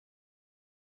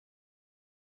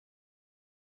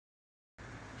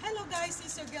Hello guys,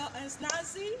 it's your girl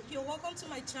N-snazzy. You're welcome to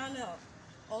my channel.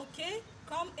 Okay,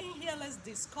 come in here, let's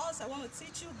discuss. I want to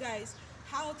teach you guys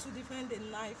how to defend a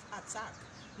knife attack,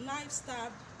 knife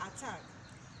stab attack.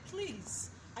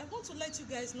 Please, I want to let you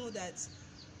guys know that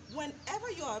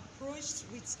whenever you are approached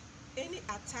with any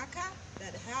attacker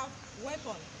that have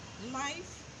weapon,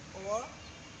 knife or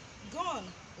gun,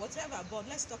 whatever, but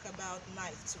let's talk about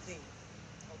knife today.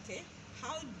 Okay,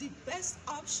 how the best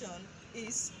option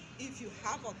is if you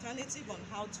have alternative on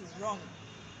how to run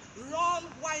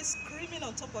while screaming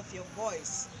on top of your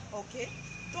voice. Okay,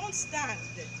 don't stand,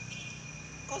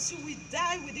 because you will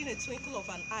die within a twinkle of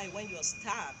an eye when you're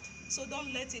stabbed. So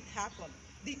don't let it happen.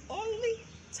 The only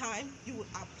time you will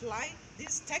apply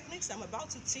these techniques I'm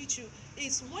about to teach you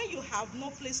is when you have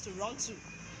no place to run to.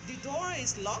 The door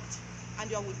is locked and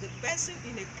you're with the person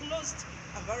in a closed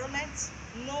environment,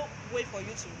 no way for you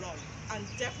to run, and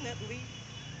definitely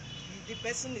the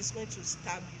person is going to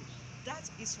stab you. That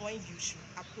is when you should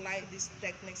apply these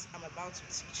techniques I'm about to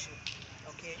teach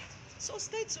you. Okay, so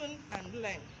stay tuned and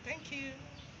learn. Thank you.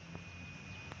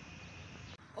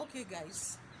 Okay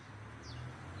guys,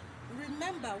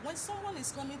 remember, when someone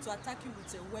is coming to attack you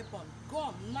with a weapon,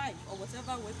 gun, knife or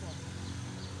whatever weapon,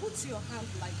 put your hand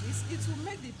like this. It will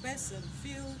make the person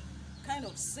feel kind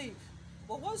of safe.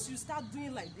 But once you start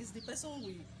doing like this, the person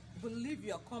will believe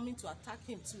you are coming to attack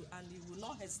him too, and he will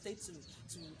not hesitate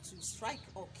to strike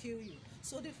or kill you.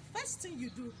 So the first thing you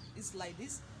do is like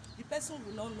this. The person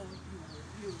will not know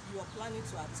you are planning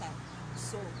to attack.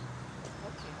 So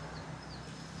okay,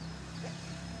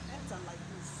 enter like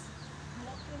this,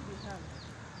 blocking the hand.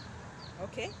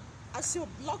 Okay, as you're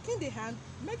blocking the hand,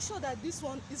 make sure that this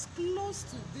one is close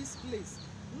to this place,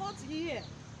 not here,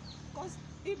 because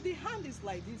if the hand is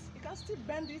like this, you can still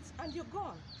bend it and you're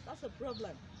gone. That's a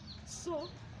problem. So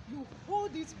you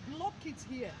hold it, block it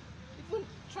here. Even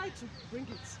try to bring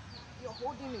it. You're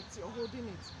holding it,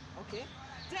 okay?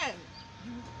 Then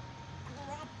you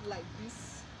grab like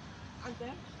this and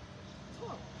then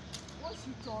turn. Once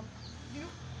you turn, you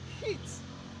hit,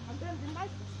 and then the knife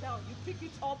is down. You pick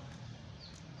it up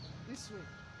this way.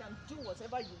 You can do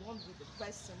whatever you want with the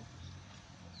person.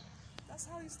 That's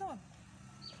how it's done.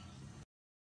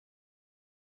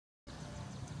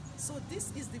 So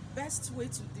this is the best way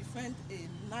to defend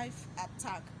a knife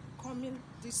attack coming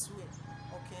this way.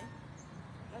 Okay,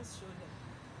 let's show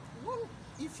them.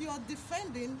 If you are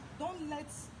defending, don't let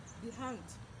the hand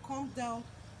come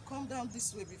down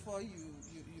this way before you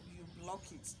block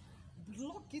it.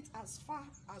 Block it as far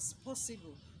as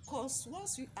possible, because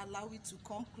once you allow it to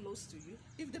come close to you,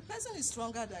 if the person is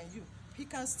stronger than you, he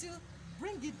can still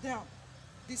bring it down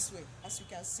this way. As you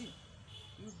can see,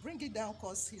 you bring it down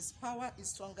because his power is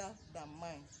stronger than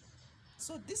mine.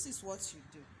 So this is what you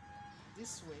do.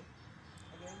 This way,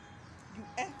 and then you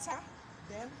enter,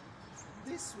 then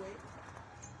this way.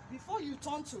 Before you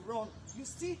turn to run, you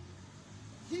still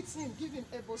hit him, give him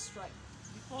elbow strike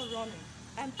before running.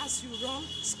 And as you run,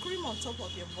 scream on top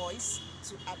of your voice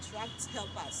to attract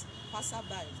helpers,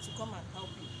 passerby, to come and help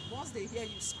you. Once they hear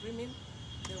you screaming,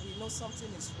 they will know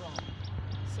something is wrong.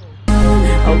 So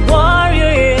a warrior